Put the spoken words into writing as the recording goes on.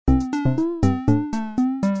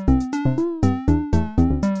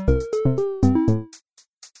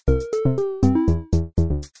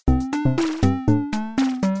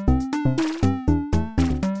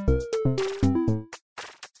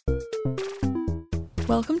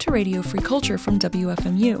Welcome to Radio Free Culture from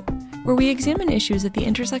WFMU, where we examine issues at the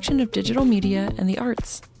intersection of digital media and the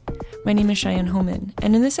arts. My name is Cheyenne Homan,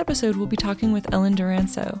 and in this episode we'll be talking with Ellen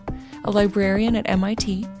Duranso, a librarian at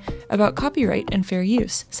MIT, about copyright and fair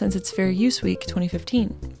use since it's Fair Use Week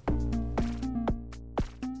 2015.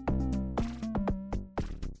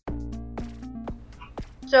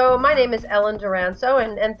 So my name is Ellen Duranso,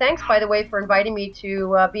 and thanks, by the way, for inviting me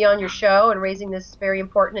to be on your show and raising this very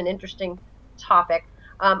important and interesting topic.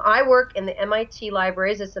 I work in the MIT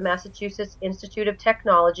libraries. It's the Massachusetts Institute of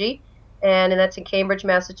Technology, and that's in Cambridge,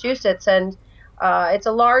 Massachusetts. And it's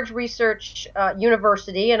a large research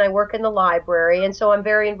university, and I work in the library, and so I'm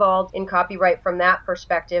very involved in copyright from that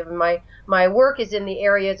perspective. And my work is in the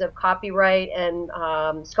areas of copyright and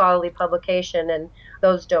scholarly publication and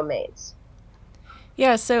those domains.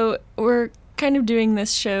 Yeah, so we're kind of doing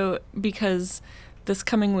this show because this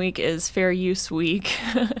coming week is Fair Use Week.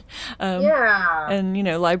 Yeah. And, you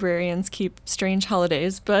know, librarians keep strange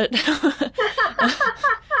holidays, but...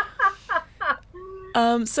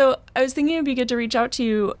 So I was thinking it'd be good to reach out to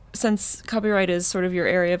you since copyright is sort of your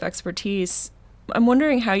area of expertise. I'm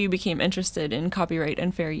wondering how you became interested in copyright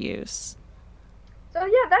and fair use. So,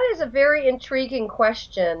 yeah, that is a very intriguing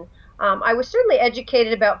question. I was certainly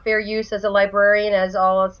educated about fair use as a librarian, as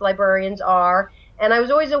all us librarians are, and I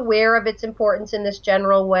was always aware of its importance in this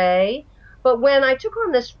general way. But when I took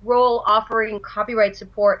on this role offering copyright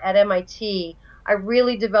support at MIT, I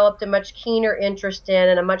really developed a much keener interest in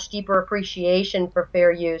and a much deeper appreciation for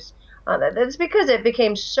fair use. That's because it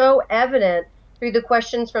became so evident through the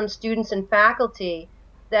questions from students and faculty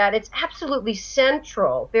that it's absolutely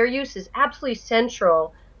central. Fair use is absolutely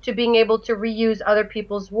central to being able to reuse other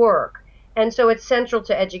people's work. And so it's central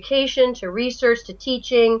to education, to research, to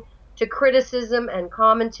teaching, to criticism and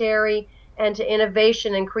commentary, and to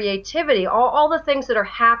innovation and creativity, all the things that are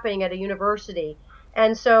happening at a university.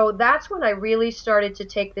 And so that's when I really started to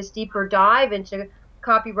take this deeper dive into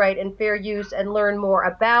copyright and fair use and learn more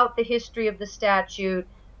about the history of the statute,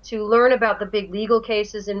 to learn about the big legal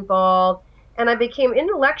cases involved. And I became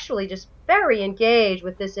intellectually just very engaged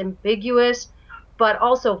with this ambiguous but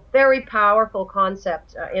also very powerful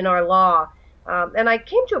concept in our law. And I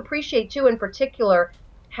came to appreciate, too, in particular,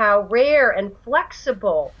 how rare and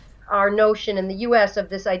flexible our notion in the U.S. of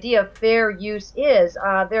this idea of fair use is.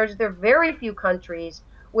 There are very few countries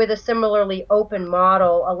with a similarly open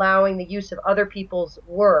model allowing the use of other people's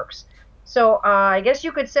works. So I guess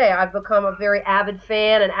you could say I've become a very avid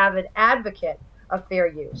fan and avid advocate of fair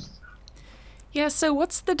use. Yeah, so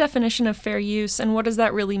what's the definition of fair use, and what does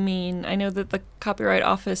that really mean? I know that the Copyright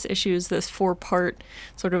Office issues this 4-part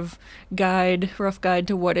sort of rough guide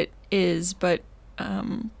to what it is, but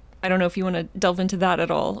I don't know if you want to delve into that at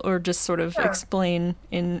all, or just sort of explain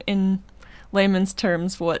in layman's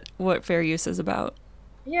terms what fair use is about.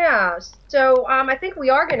 Yeah, so I think we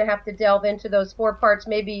are going to have to delve into those 4 parts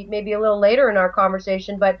maybe a little later in our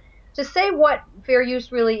conversation, but to say what fair use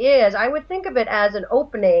really is, I would think of it as an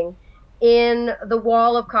opening in the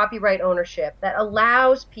wall of copyright ownership that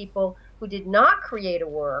allows people who did not create a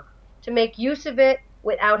work to make use of it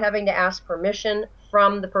without having to ask permission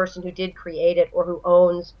from the person who did create it or who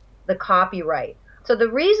owns the copyright. So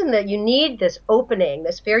the reason that you need this opening,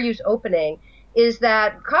 this fair use opening, is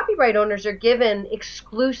that copyright owners are given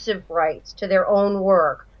exclusive rights to their own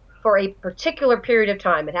work for a particular period of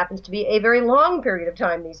time. It happens to be a very long period of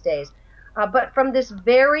time these days. But from this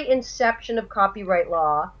very inception of copyright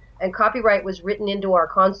law, and copyright was written into our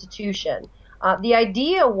Constitution, the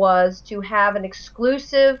idea was to have an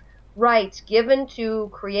exclusive rights given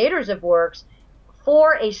to creators of works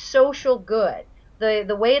for a social good.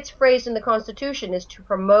 The way it's phrased in the Constitution is to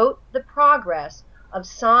promote the progress of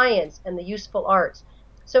science and the useful arts.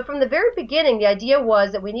 So from the very beginning, the idea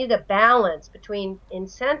was that we needed a balance between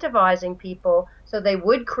incentivizing people so they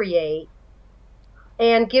would create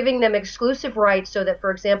and giving them exclusive rights so that, for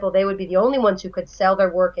example, they would be the only ones who could sell their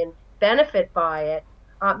work and benefit by it,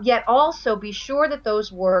 yet also be sure that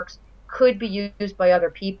those works could be used by other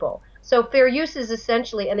people. So fair use is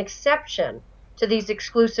essentially an exception to these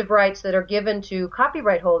exclusive rights that are given to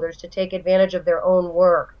copyright holders to take advantage of their own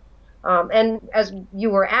work. And as you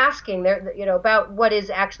were asking there, about what is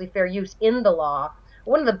actually fair use in the law,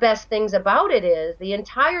 one of the best things about it is the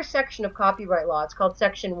entire section of copyright law, it's called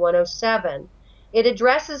Section 107. It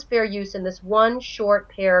addresses fair use in this one short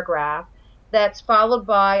paragraph that's followed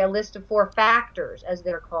by a list of 4 factors, as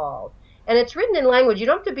they're called. And it's written in language. You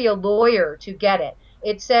don't have to be a lawyer to get it.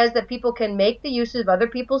 It says that people can make the use of other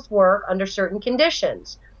people's work under certain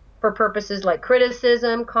conditions for purposes like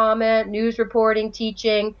criticism, comment, news reporting,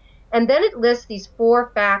 teaching. And then it lists these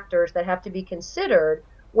 4 factors that have to be considered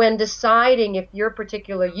when deciding if your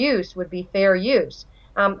particular use would be fair use.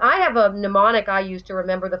 I have a mnemonic I use to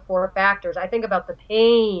remember the 4 factors. I think about the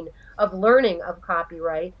pain of learning of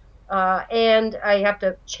copyright, and I have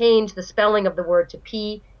to change the spelling of the word to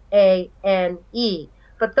P-A-N-E.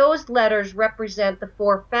 But those letters represent the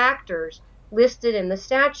 4 factors listed in the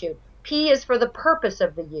statute. P is for the purpose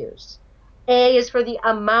of the use. A is for the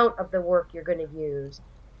amount of the work you're going to use.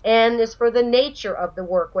 N is for the nature of the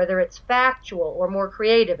work, whether it's factual or more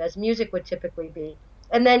creative, as music would typically be.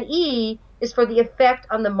 And then E is for the effect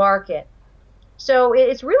on the market. So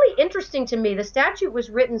it's really interesting to me. The statute was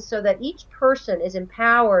written so that each person is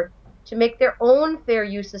empowered to make their own fair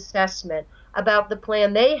use assessment about the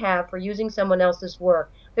plan they have for using someone else's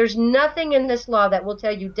work. There's nothing in this law that will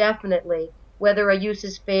tell you definitely whether a use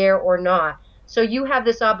is fair or not. So you have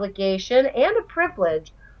this obligation and a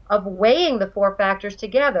privilege of weighing the 4 factors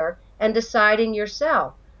together and deciding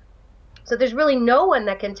yourself. So there's really no one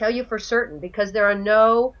that can tell you for certain, because there are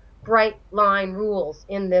no bright line rules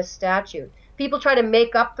in this statute. People try to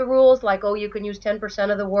make up the rules like, oh, you can use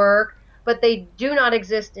 10% of the work, but they do not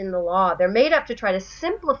exist in the law. They're made up to try to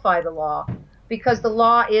simplify the law because the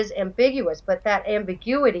law is ambiguous, but that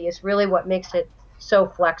ambiguity is really what makes it so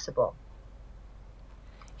flexible.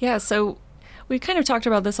 Yeah, so we kind of talked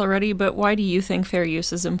about this already, but why do you think fair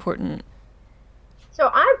use is important? So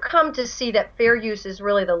I've come to see that fair use is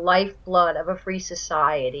really the lifeblood of a free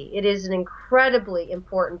society. It is an incredibly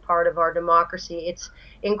important part of our democracy. It's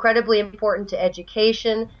incredibly important to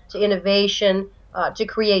education, to innovation, to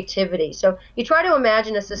creativity. So you try to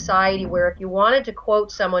imagine a society where if you wanted to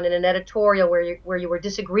quote someone in an editorial where you were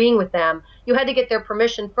disagreeing with them, you had to get their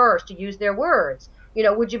permission first to use their words. You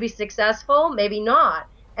know, would you be successful? Maybe not.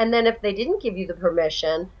 And then if they didn't give you the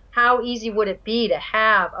permission, how easy would it be to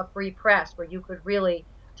have a free press where you could really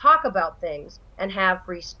talk about things and have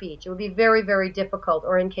free speech? It would be very, very difficult,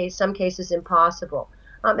 or in some cases impossible.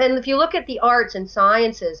 And if you look at the arts and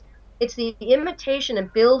sciences, it's the imitation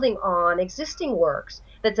and building on existing works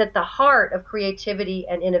that's at the heart of creativity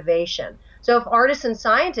and innovation. So if artists and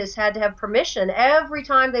scientists had to have permission every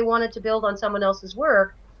time they wanted to build on someone else's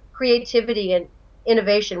work, creativity and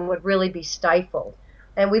innovation would really be stifled.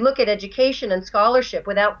 And we look at education and scholarship.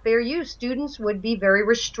 Without fair use, students would be very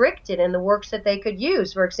restricted in the works that they could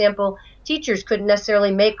use. For example, teachers couldn't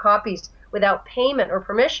necessarily make copies without payment or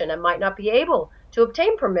permission and might not be able to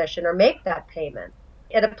obtain permission or make that payment.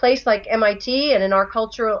 At a place like MIT and in our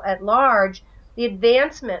culture at large, the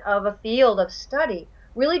advancement of a field of study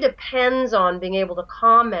really depends on being able to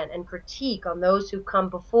comment and critique on those who've come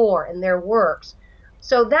before and their works.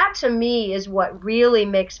 So that, to me, is what really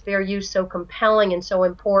makes fair use so compelling and so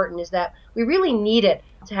important, is that we really need it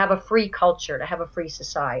to have a free culture, to have a free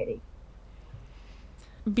society.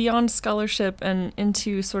 Beyond scholarship and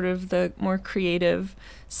into sort of the more creative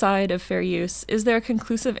side of fair use, is there a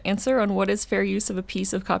conclusive answer on what is fair use of a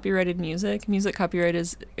piece of copyrighted music? Music copyright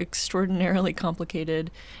is extraordinarily complicated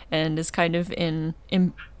and is kind of in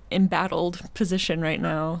embattled position right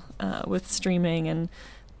now with streaming, and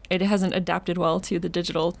it hasn't adapted well to the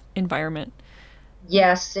digital environment.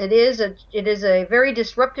 Yes, it is a very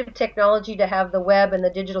disruptive technology to have the web and the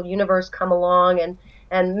digital universe come along,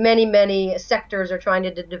 and many sectors are trying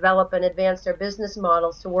to develop and advance their business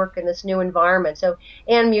models to work in this new environment. So,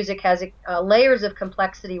 and music has layers of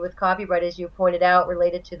complexity with copyright, as you pointed out,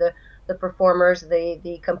 related to the performers,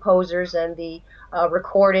 the composers, and the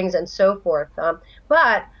recordings and so forth.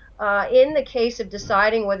 But in the case of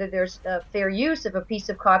deciding whether there's fair use of a piece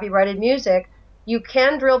of copyrighted music, you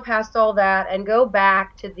can drill past all that and go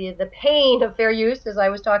back to the pain of fair use, as I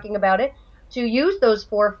was talking about it, to use those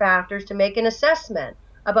 4 factors to make an assessment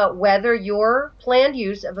about whether your planned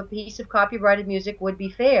use of a piece of copyrighted music would be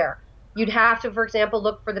fair. You'd have to, for example,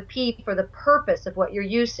 look for the P for the purpose of what your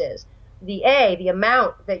use is, the A, the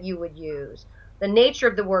amount that you would use, the nature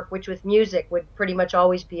of the work, which with music would pretty much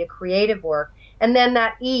always be a creative work, and then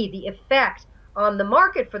that E, the effect on the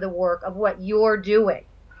market for the work of what you're doing.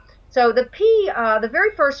 So the P, the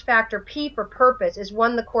very first factor, P for purpose, is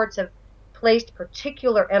one the courts have placed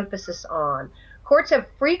particular emphasis on. Courts have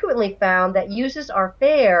frequently found that uses are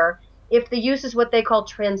fair if the use is what they call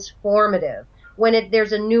transformative, when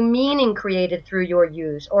there's a new meaning created through your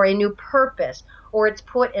use, or a new purpose, or it's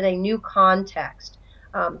put in a new context.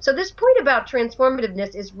 So this point about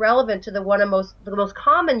transformativeness is relevant to the most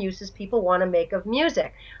common uses people want to make of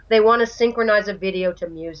music. They want to synchronize a video to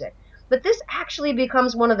music. But this actually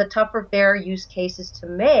becomes one of the tougher fair use cases to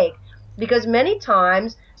make because many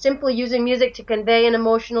times simply using music to convey an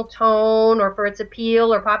emotional tone or for its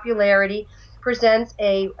appeal or popularity presents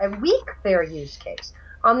a weak fair use case.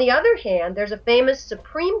 On the other hand, there's a famous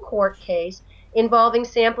Supreme Court case involving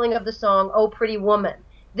sampling of the song "Oh Pretty Woman."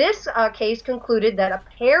 This case concluded that a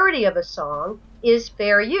parody of a song is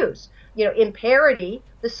fair use. In parody,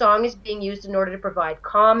 the song is being used in order to provide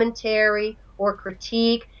commentary or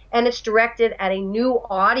critique, and it's directed at a new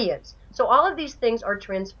audience. So all of these things are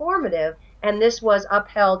transformative, and this was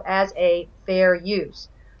upheld as a fair use.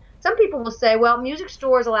 Some people will say, well, music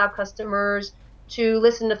stores allow customers to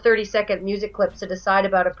listen to 30-second music clips to decide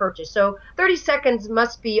about a purchase. So 30 seconds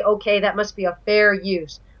must be okay, that must be a fair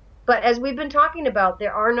use. But as we've been talking about,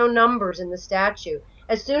 there are no numbers in the statute.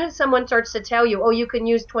 As soon as someone starts to tell you, oh, you can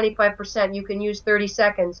use 25%, you can use 30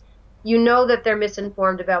 seconds, you know that they're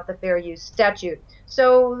misinformed about the fair use statute.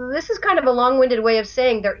 So this is kind of a long-winded way of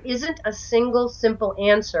saying there isn't a single simple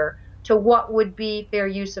answer to what would be fair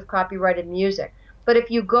use of copyrighted music. But if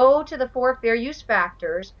you go to the 4 fair use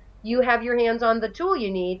factors, you have your hands on the tool you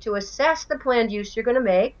need to assess the planned use you're going to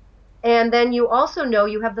make, and then you also know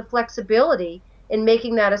you have the flexibility in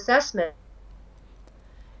making that assessment.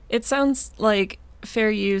 It sounds like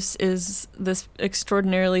fair use is this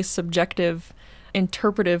extraordinarily subjective,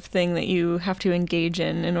 interpretive thing that you have to engage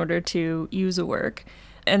in order to use a work.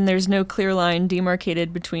 And there's no clear line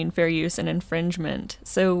demarcated between fair use and infringement.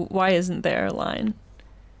 So why isn't there a line?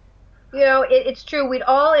 It's true. We'd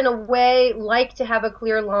all, in a way, like to have a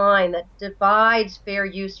clear line that divides fair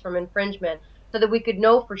use from infringement so that we could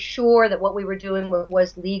know for sure that what we were doing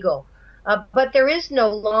was legal. But there is no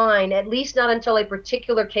line, at least not until a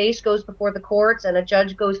particular case goes before the courts and a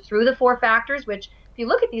judge goes through the 4 factors, which, if you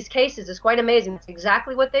look at these cases, is quite amazing. It's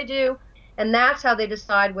exactly what they do, and that's how they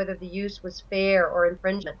decide whether the use was fair or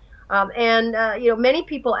infringement. Many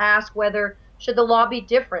people ask whether should the law be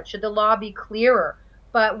different, should the law be clearer.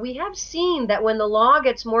 But we have seen that when the law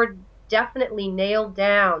gets more definitely nailed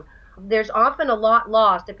down, there's often a lot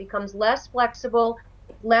lost. It becomes less flexible,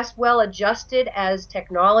 less well adjusted as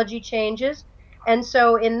technology changes. And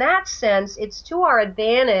so in that sense, it's to our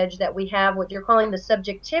advantage that we have what you're calling the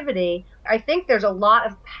subjectivity. I think there's a lot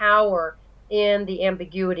of power in the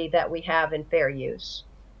ambiguity that we have in fair use.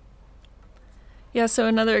 Yeah, so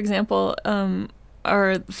another example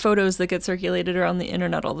are photos that get circulated around the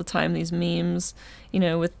internet all the time, these memes,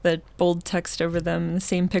 with the bold text over them, and the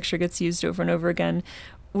same picture gets used over and over again.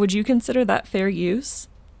 Would you consider that fair use?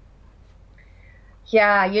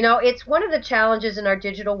 Yeah, it's one of the challenges in our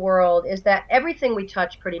digital world is that everything we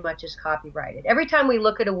touch pretty much is copyrighted. Every time we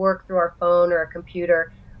look at a work through our phone or a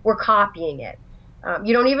computer, we're copying it.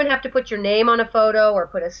 You don't even have to put your name on a photo or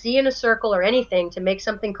put a C in a circle or anything to make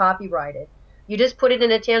something copyrighted. You just put it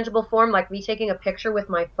in a tangible form, like me taking a picture with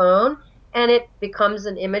my phone, and it becomes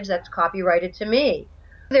an image that's copyrighted to me.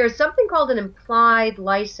 There's something called an implied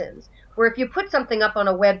license, where if you put something up on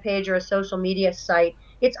a web page or a social media site,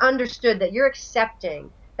 it's understood that you're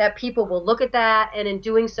accepting that people will look at that, and in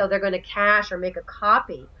doing so, they're going to cache or make a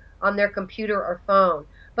copy on their computer or phone.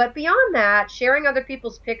 But beyond that, sharing other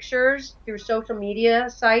people's pictures through social media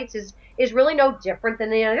sites is really no different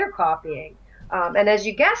than any other copying. And as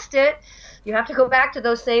you guessed it, you have to go back to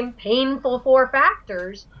those same painful 4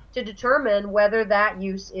 factors to determine whether that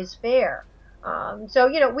use is fair.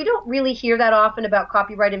 We don't really hear that often about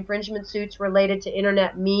copyright infringement suits related to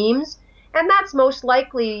internet memes. And that's most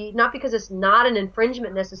likely not because it's not an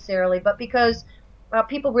infringement necessarily, but because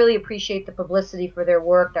people really appreciate the publicity for their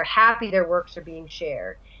work. They're happy their works are being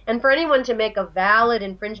shared. And for anyone to make a valid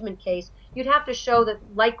infringement case, you'd have to show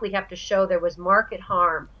there was market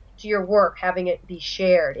harm to your work having it be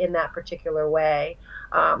shared in that particular way.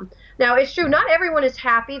 Now, it's true, not everyone is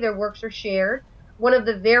happy their works are shared. One of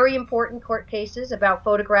the very important court cases about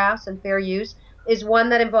photographs and fair use is one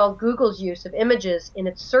that involved Google's use of images in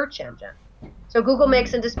its search engine. So Google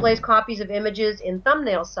makes and displays copies of images in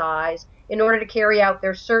thumbnail size in order to carry out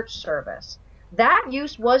their search service. That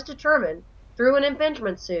use was determined through an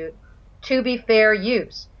infringement suit to be fair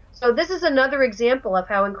use. So this is another example of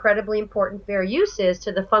how incredibly important fair use is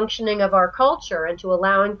to the functioning of our culture and to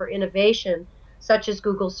allowing for innovation such as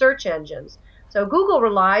Google search engines. So Google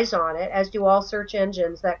relies on it, as do all search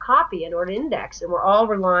engines that copy in order to index, and we're all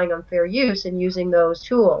relying on fair use in using those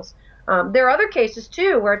tools. There are other cases,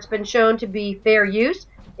 too, where it's been shown to be fair use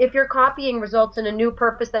if your copying results in a new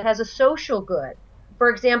purpose that has a social good. For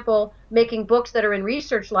example, making books that are in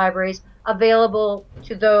research libraries available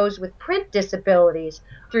to those with print disabilities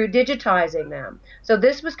through digitizing them. So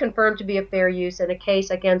this was confirmed to be a fair use in a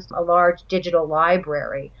case against a large digital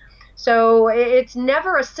library. So it's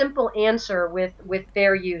never a simple answer with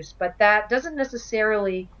fair use, but that doesn't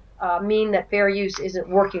necessarily mean that fair use isn't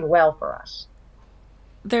working well for us.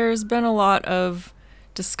 There's been a lot of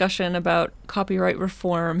discussion about copyright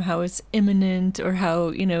reform, how it's imminent or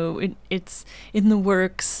how, it's in the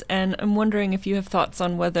works. And I'm wondering if you have thoughts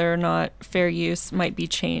on whether or not fair use might be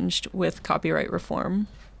changed with copyright reform,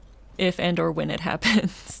 if and or when it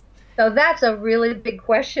happens. So that's a really big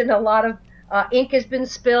question. A lot of ink has been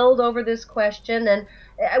spilled over this question. And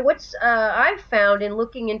what's I've found in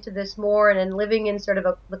looking into this more and in living in sort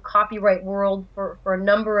of the copyright world for a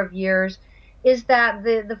number of years is that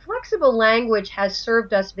the flexible language has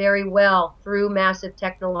served us very well through massive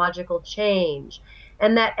technological change.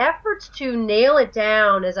 And that efforts to nail it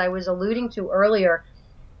down, as I was alluding to earlier,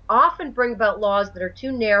 often bring about laws that are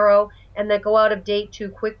too narrow and that go out of date too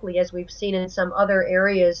quickly, as we've seen in some other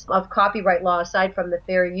areas of copyright law aside from the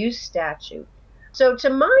fair use statute. So to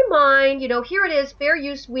my mind, here it is, Fair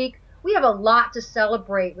Use Week. We have a lot to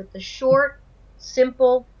celebrate with the short,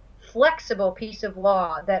 simple, flexible piece of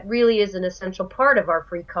law that really is an essential part of our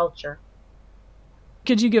free culture.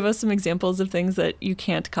 Could you give us some examples of things that you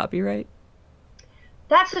can't copyright?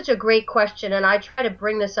 That's such a great question, and I try to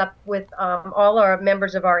bring this up with all our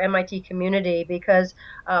members of our MIT community because,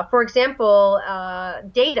 for example,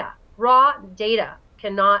 raw data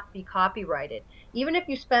cannot be copyrighted. Even if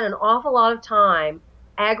you spend an awful lot of time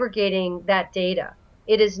aggregating that data,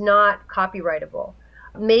 it is not copyrightable.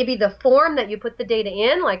 Maybe the form that you put the data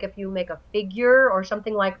in, like if you make a figure or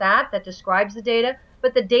something like that describes the data,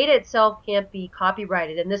 but the data itself can't be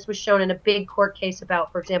copyrighted. And this was shown in a big court case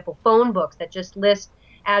about, for example, phone books that just list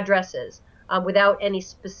addresses without any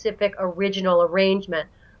specific original arrangement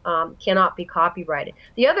cannot be copyrighted.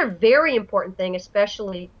 The other very important thing,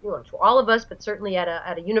 especially to all of us, but certainly at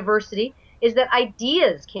a university, is that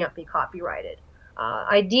ideas can't be copyrighted.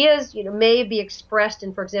 Ideas, may be expressed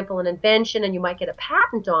in, for example, an invention, and you might get a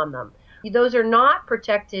patent on them. Those are not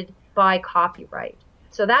protected by copyright.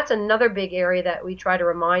 So that's another big area that we try to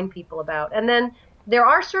remind people about. And then there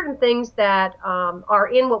are certain things that are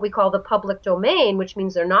in what we call the public domain, which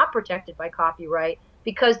means they're not protected by copyright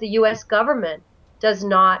because the U.S. government does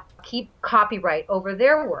not keep copyright over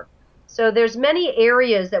their work. So there's many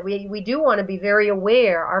areas that we do want to be very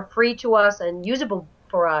aware are free to us and usable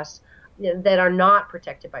for us that are not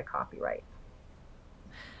protected by copyright.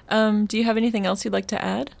 Do you have anything else you'd like to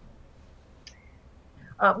add?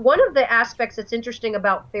 One of the aspects that's interesting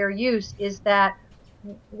about fair use is that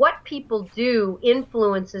what people do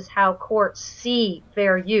influences how courts see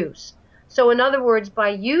fair use. So in other words, by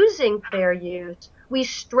using fair use, we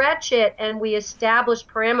stretch it and we establish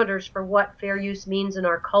parameters for what fair use means in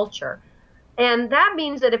our culture. And that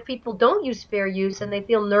means that if people don't use fair use and they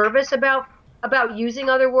feel nervous about using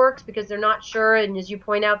other works because they're not sure, and as you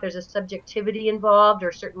point out, there's a subjectivity involved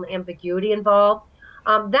or certain ambiguity involved,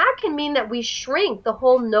 that can mean that we shrink the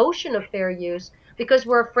whole notion of fair use because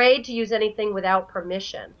we're afraid to use anything without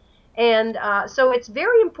permission. And so it's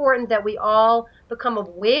very important that we all become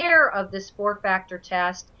aware of this four-factor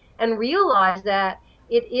test and realize that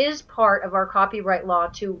it is part of our copyright law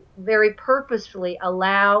to very purposefully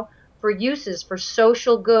allow for uses for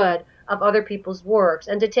social good of other people's works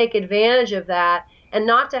and to take advantage of that and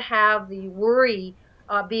not to have the worry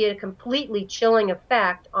be a completely chilling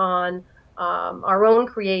effect on our own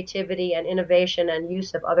creativity and innovation and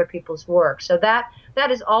use of other people's work. So that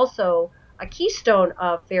is also a keystone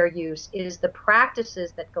of fair use, is the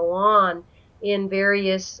practices that go on in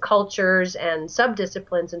various cultures and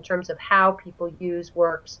subdisciplines in terms of how people use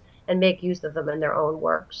works and make use of them in their own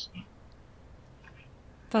works.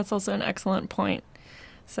 That's also an excellent point.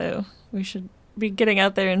 So we should be getting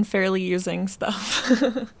out there and fairly using stuff.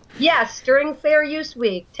 Yes, during Fair Use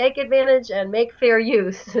Week, take advantage and make fair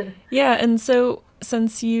use. Yeah, and so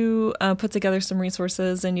since you put together some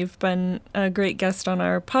resources and you've been a great guest on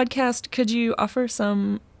our podcast, could you offer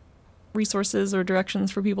some resources or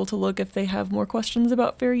directions for people to look if they have more questions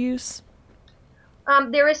about fair use?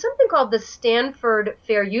 There is something called the Stanford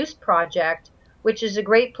Fair Use Project, which is a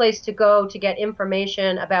great place to go to get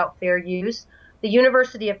information about fair use. The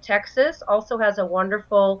University of Texas also has a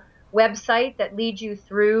wonderful website that leads you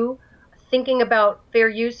through thinking about fair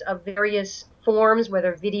use of various forms,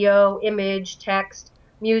 whether video, image, text,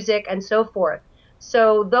 music, and so forth.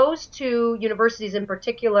 So those two universities in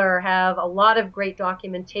particular have a lot of great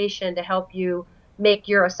documentation to help you make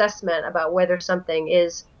your assessment about whether something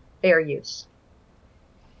is fair use.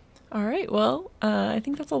 All right. Well, I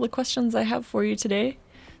think that's all the questions I have for you today.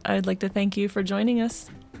 I'd like to thank you for joining us.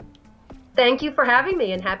 Thank you for having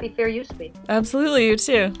me, and happy Fair Use Week. Absolutely. You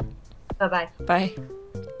too. Bye-bye. Bye.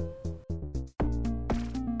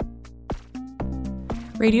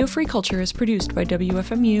 Radio Free Culture is produced by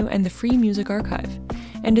WFMU and the Free Music Archive,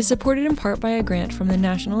 and is supported in part by a grant from the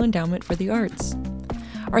National Endowment for the Arts.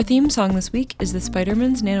 Our theme song this week is The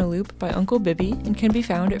Spider-Man's Nano Loop by Uncle Bibby and can be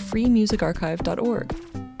found at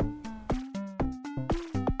freemusicarchive.org.